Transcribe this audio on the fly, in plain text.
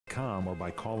StuDios.com or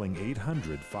by calling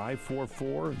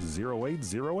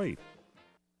 800-544-0808.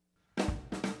 Come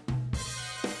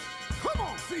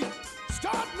on, feet.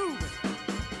 Start moving.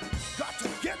 Got to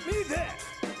get me there.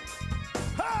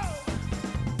 Oh!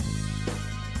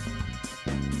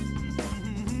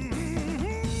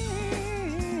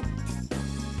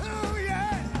 Oh,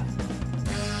 yeah.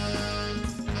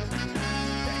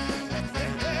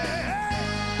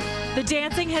 The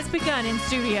dancing has begun in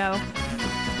studio.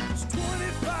 It's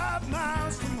 25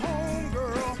 miles from home,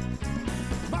 girl.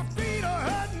 My feet are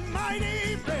hurting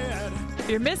mighty bad. If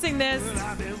you're missing this, But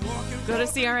I've been walking go to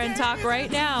for CRN Talk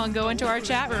right now and go into our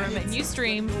chat room and you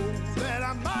stream. that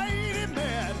I'm mighty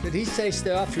mad. Did he say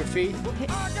stay off your feet?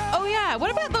 Oh yeah, what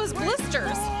about those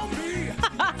blisters?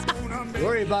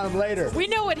 Worry about them later. We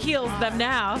know what heals them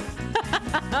now. She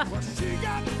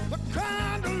got the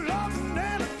kind of loving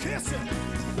and a kissing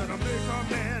that'll make a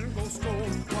man go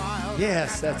stone wild.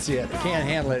 Yes, that's it. I can't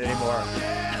handle it anymore.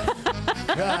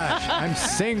 Gosh, I'm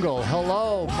single.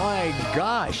 Hello, my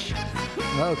gosh.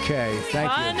 Okay,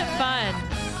 thank Fun, you. fun.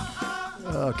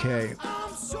 Okay,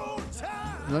 I'm so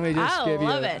tired. let me just I give you,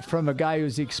 love it. from a guy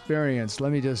who's experienced,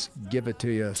 let me just give it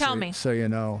to you. Tell me. So you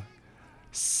know,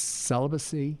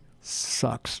 celibacy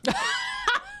sucks.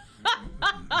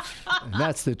 And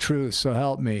that's the truth, so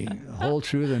help me. The whole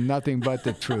truth and nothing but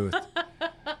the truth.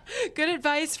 Good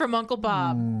advice from Uncle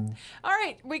Bob. All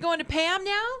right, we going to Pam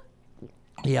now?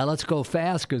 Yeah, let's go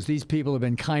fast because these people have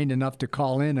been kind enough to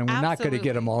call in, and we're not going to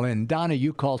get them all in. Donna,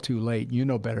 you called too late. You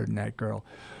know better than that, girl.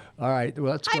 All right,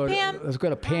 well, let's Hi, go. Pam. Let's go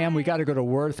to Pam. We got to go to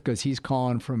Worth because he's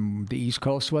calling from the East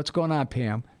Coast. What's going on,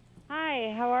 Pam?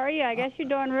 Hi, how are you? I guess you're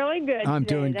doing really good. I'm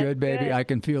today. doing That's good, baby. I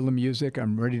can feel the music.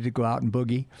 I'm ready to go out and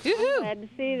boogie. Woohoo! Glad to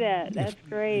see that. That's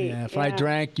great. Yeah, if I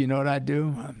drank, you know what I'd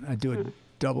do? I'd do a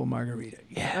double margarita.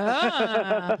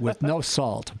 Yeah, with no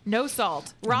salt No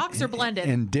salt. Rocks or blended?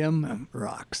 and dim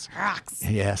rocks. Rocks.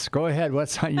 Yes, go ahead.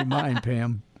 What's on your mind,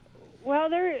 Pam? Well,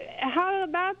 how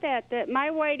about that? That my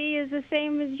Whitey is the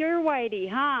same as your Whitey,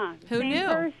 huh? Who same knew?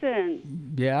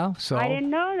 person. Yeah, so. I didn't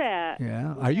know that.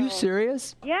 Yeah, are you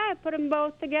serious? Yeah, I put them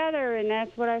both together, and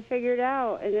that's what I figured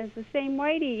out. And it's the same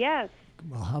Whitey, yes.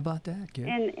 Well, how about that, kid?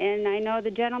 And I know the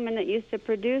gentleman that used to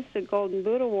produce the Golden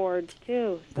Boot Awards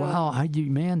too. So. Wow,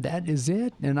 man, that is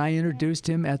it. And I introduced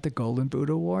him at the Golden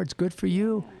Boot Awards. Good for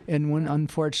you. And when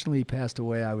unfortunately he passed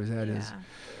away, I was at his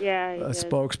Yeah. he did.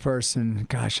 spokesperson.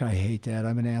 Gosh, I hate that.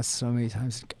 I've been asked so many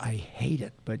times. I hate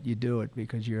it, but you do it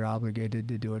because you're obligated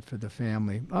to do it for the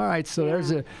family. All right, so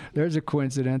there's a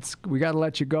coincidence. We got to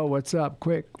let you go. What's up?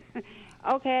 Quick.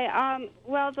 Okay,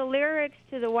 well, the lyrics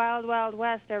to the Wild Wild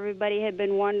West, everybody had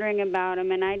been wondering about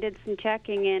them, and I did some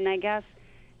checking, and I guess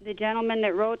the gentleman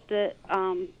that wrote the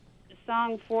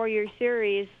song for your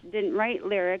series didn't write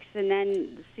lyrics, and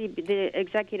then the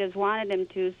executives wanted him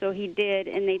to, so he did,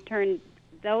 and they turned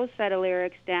those set of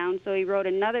lyrics down, so he wrote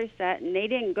another set, and they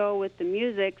didn't go with the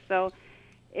music, so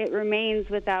it remains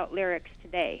without lyrics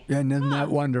today. And isn't that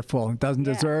wonderful? It doesn't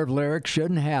deserve lyrics,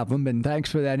 shouldn't have them. And thanks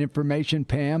for that information,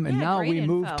 Pam. And now we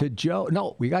move to Joe.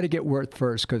 No, we got to get Worth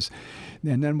first,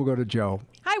 and then we'll go to Joe.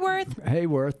 Hi, Worth. Hey,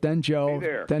 Worth. Then Joe. Hey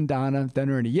there. Then Donna. Then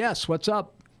Ernie. Yes, what's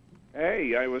up?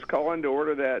 Hey, I was calling to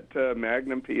order that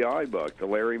Magnum PI book, the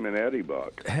Larry Minetti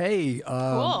book. Hey,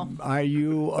 Cool. Are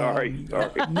you? Sorry.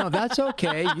 No, that's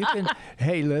okay. You can.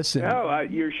 Hey, listen. No,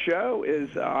 your show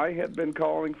is. I have been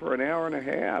calling for an hour and a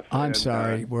half. I'm and,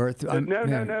 sorry, Worth.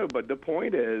 No. But the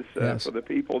point is, Yes. for the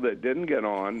people that didn't get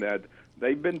on, that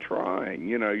they've been trying.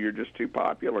 You know, you're just too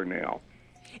popular now.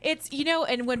 It's,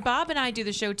 and when Bob and I do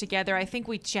the show together, I think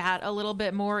we chat a little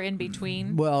bit more in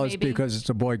between. Well, it's maybe. because it's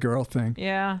a boy-girl thing.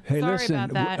 Yeah. Hey, Sorry listen,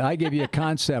 about that. I give you a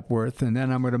concept, Worth, and then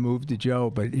I'm going to move to Joe.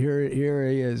 But here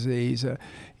he is. He's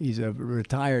a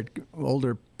retired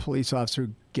older police officer,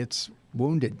 gets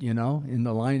wounded, in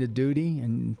the line of duty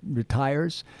and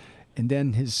retires. And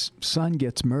then his son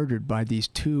gets murdered by these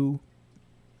two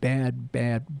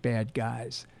bad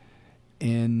guys.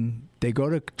 And they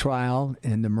go to trial,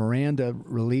 and the Miranda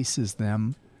releases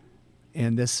them.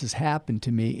 And this has happened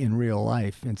to me in real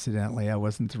life, incidentally. I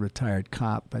wasn't a retired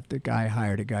cop, but the guy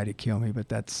hired a guy to kill me. But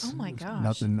that's Oh, my gosh.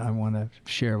 nothing I want to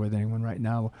share with anyone right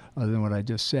now other than what I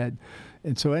just said.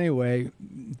 And so anyway,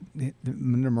 the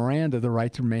Miranda, the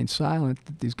right to remain silent,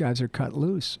 these guys are cut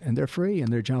loose, and they're free,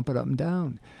 and they're jumping up and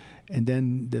down. And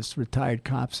then this retired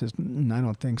cop says, I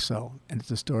don't think so. And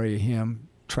it's a story of him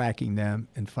tracking them,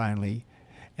 and finally,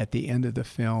 at the end of the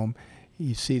film,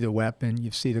 you see the weapon,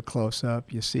 you see the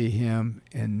close-up, you see him,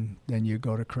 and then you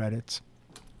go to credits.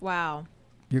 Wow.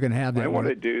 You're going to have that. I want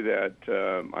to do that.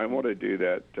 I want to do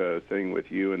that thing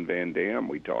with you and Van Damme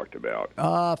we talked about.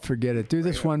 Forget it. Do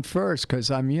this one first, because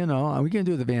we can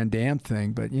do the Van Damme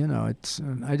thing, but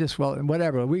it's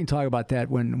whatever. We can talk about that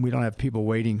when we don't have people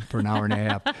waiting for an hour and a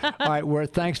half. All right,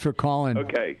 Worth, thanks for calling.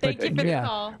 Okay. Thank you for the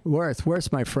call.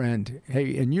 Worth's my friend.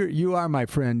 Hey, and you are my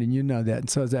friend, and you know that, and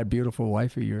so is that beautiful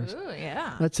wife of yours. Ooh,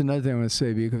 yeah. That's another thing I want to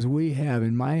say, because we have,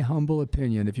 in my humble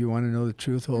opinion, if you want to know the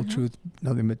truth, whole truth,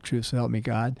 nothing but truth, so help me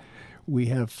God, we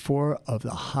have 4 of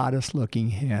the hottest looking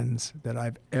hens that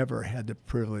I've ever had the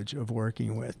privilege of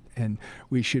working with. And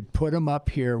we should put them up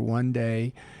here one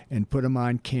day and put them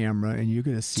on camera, and you're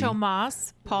going to see.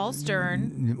 Tomas, Paul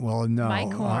Stern. Well, no.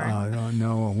 Mike Horn.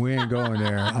 No, we ain't going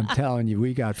there. I'm telling you,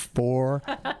 we got 4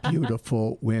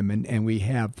 beautiful women, and we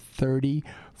have 30,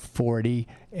 40,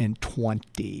 and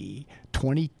 20.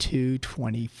 22,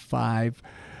 25,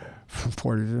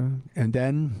 40, and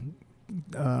then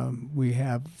we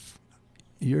have,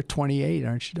 you're 28,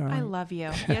 aren't you, darling? I love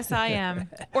you. Yes, I am.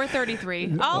 Or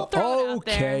 33. I'll throw it out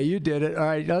there. Okay, you did it. All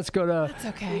right, let's go to. That's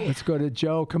okay. Let's go to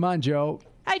Joe. Come on, Joe.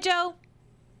 Hi, Joe.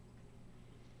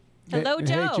 Hello, Hey,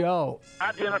 Joe. Hey, Joe.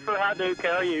 Hi, Jennifer. Hi, Duke.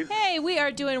 How are you? Hey, we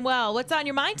are doing well. What's on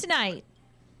your mind tonight?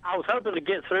 I was hoping to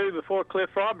get through before Cliff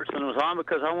Robertson was on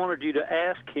because I wanted you to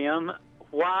ask him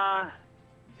why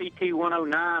PT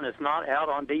 109 is not out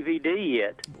on DVD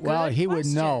yet. Well, Good he would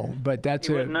question. know, but that's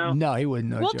He it. wouldn't know? No, he wouldn't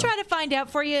know. We'll Joe. try to find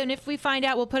out for you, and if we find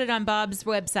out, we'll put it on Bob's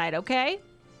website, okay?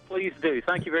 Please do.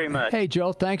 Thank you very much. Hey,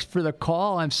 Joe, thanks for the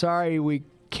call. I'm sorry we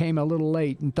came a little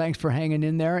late, and thanks for hanging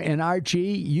in there. And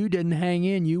RG, you didn't hang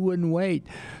in. You wouldn't wait.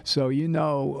 So,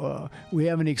 we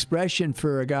have an expression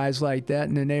for guys like that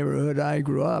in the neighborhood I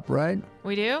grew up, right?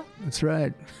 We do? That's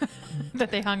right.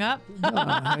 That they hung up?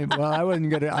 I wasn't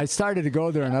going to. I started to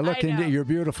go there, and I looked I know. into your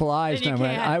beautiful eyes, And you and I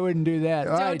went, can't. I wouldn't do that.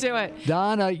 All Don't right. do it.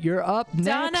 Donna, you're up next.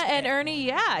 Donna and Ernie,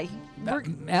 yeah.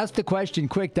 Ask the question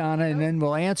quick, Donna, and then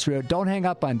we'll answer it. Don't hang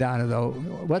up on Donna, though.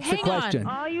 What's Hang the question?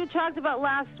 Oh, you talked about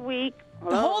last week.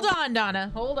 Hold on,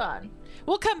 Donna. Hold on.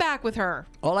 We'll come back with her.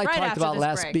 All I right talked after about this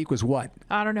last break. week was what?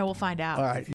 I don't know. We'll find out. All right.